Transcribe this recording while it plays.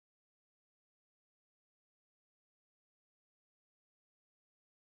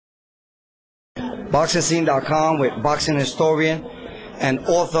BoxingScene.com with boxing historian and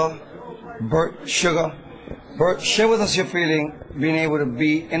author Burt Sugar. Burt, share with us your feeling being able to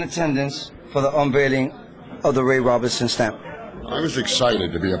be in attendance for the unveiling of the Ray Robinson stamp. I was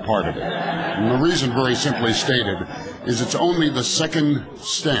excited to be a part of it. And the reason, very simply stated, is it's only the second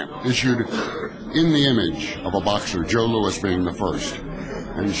stamp issued in the image of a boxer, Joe Louis being the first.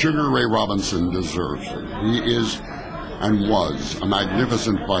 And Sugar Ray Robinson deserves it. He is and was a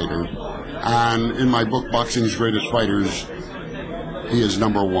magnificent fighter. And in my book, Boxing's Greatest Fighters, he is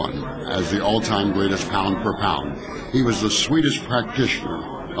number one as the all-time greatest pound per pound. He was the sweetest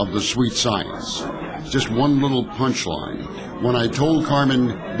practitioner of the sweet science. Just one little punchline. When I told Carmen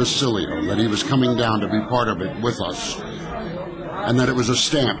Basilio that he was coming down to be part of it with us, and that it was a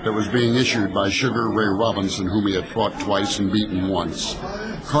stamp that was being issued by Sugar Ray Robinson, whom he had fought twice and beaten once,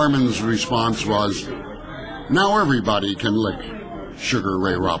 Carmen's response was, "Now everybody can lick Sugar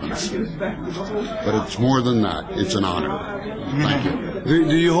Ray Robinson." But it's more than that. It's an honor. Thank you.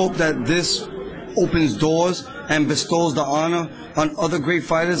 Do you hope that this opens doors and bestows the honor on other great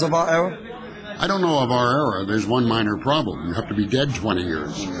fighters of our era? I don't know of our era. There's one minor problem. You have to be dead 20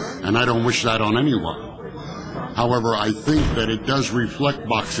 years, and I don't wish that on anyone. However, I think that it does reflect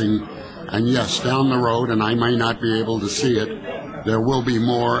boxing, and yes, down the road, and I may not be able to see it, there will be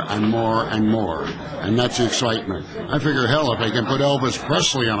more and more and more, and that's the excitement. I figure, hell, if they can put Elvis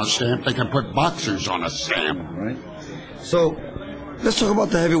Presley on a stamp, they can put boxers on a stamp. Right. So, let's talk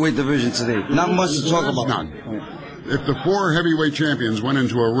about the heavyweight division today. Not much to talk about. None. If the four heavyweight champions went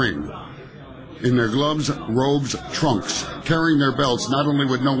into a ring, in their gloves, robes, trunks, carrying their belts, not only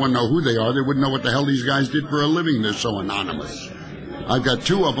would no one know who they are, they wouldn't know what the hell these guys did for a living. They're so anonymous. I've got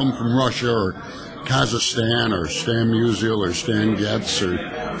two of them from Russia or Kazakhstan or Stan Musial or Stan Getz or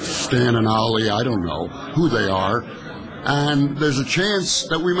Stan and Ali. I don't know who they are. And there's a chance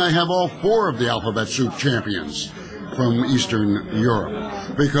that we may have all four of the alphabet soup champions from Eastern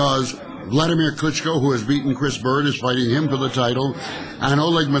Europe, because Vladimir Klitschko, who has beaten Chris Burt, is fighting him for the title, and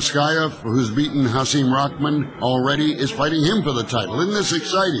Oleg Moskayev, who's beaten Hasim Rahman already, is fighting him for the title. Isn't this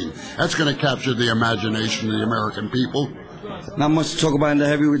exciting? That's going to capture the imagination of the American people. Not much to talk about in the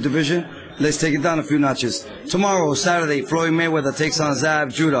heavyweight division. Let's take it down a few notches. Tomorrow, Saturday, Floyd Mayweather takes on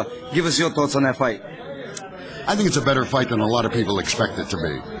Zab Judah. Give us your thoughts on that fight. I think it's a better fight than a lot of people expect it to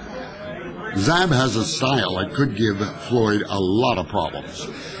be. Zab has a style that could give Floyd a lot of problems.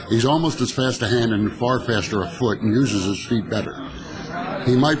 He's almost as fast a hand and far faster a foot and uses his feet better.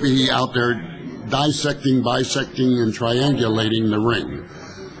 He might be out there dissecting, bisecting, and triangulating the ring.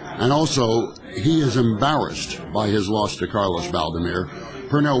 And also, he is embarrassed by his loss to Carlos Valdemir.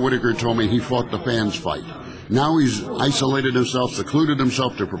 Pernell Whitaker told me he fought the fans' fight. Now he's isolated himself, secluded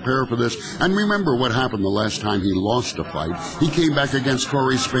himself to prepare for this. And remember what happened the last time he lost a fight. He came back against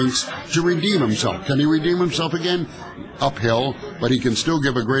Corey Spinks to redeem himself. Can he redeem himself again? Uphill, but he can still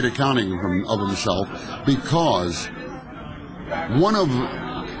give a great accounting of himself, because one of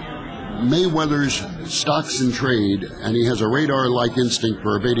Mayweather's stocks in trade, and he has a radar-like instinct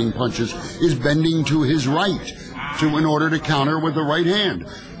for evading punches, is bending to his right in order to counter with the right hand.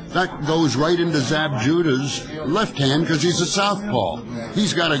 That goes right into Zab Judah's left hand because he's a southpaw.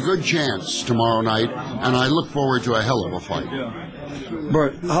 He's got a good chance tomorrow night, and I look forward to a hell of a fight.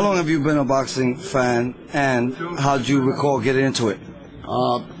 Bert, how long have you been a boxing fan, and how do you recall getting into it?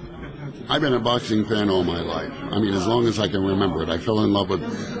 I've been a boxing fan all my life. I mean, as long as I can remember it. I fell in love with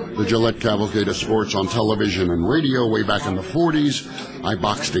the Gillette Cavalcade of Sports on television and radio way back in the 40s. I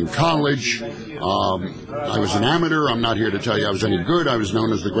boxed in college. I was an amateur. I'm not here to tell you I was any good. I was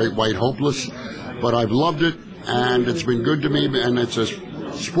known as the Great White Hopeless. But I've loved it, and it's been good to me, and it's a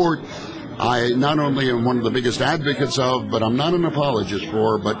sport I not only am one of the biggest advocates of, but I'm not an apologist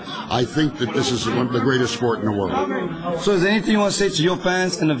for, but I think that this is one of the greatest sport in the world. So is there anything you want to say to your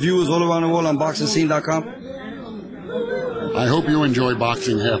fans and the viewers all around the world on BoxingScene.com? I hope you enjoy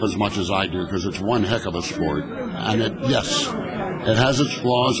boxing half as much as I do, because it's one heck of a sport. And yes, it has its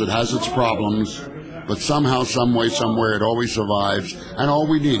flaws, it has its problems, but somehow, some way, somewhere, it always survives. And all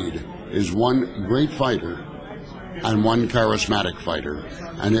we need is one great fighter and one charismatic fighter,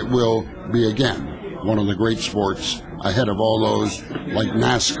 and it will be, again, one of the great sports ahead of all those like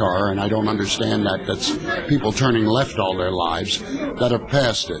NASCAR, and I don't understand that. That's people turning left all their lives that have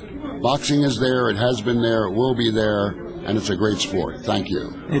passed it. Boxing is there, it has been there, it will be there, and it's a great sport. Thank you.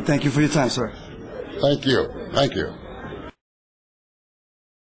 Hey, thank you for your time, sir. Thank you. Thank you.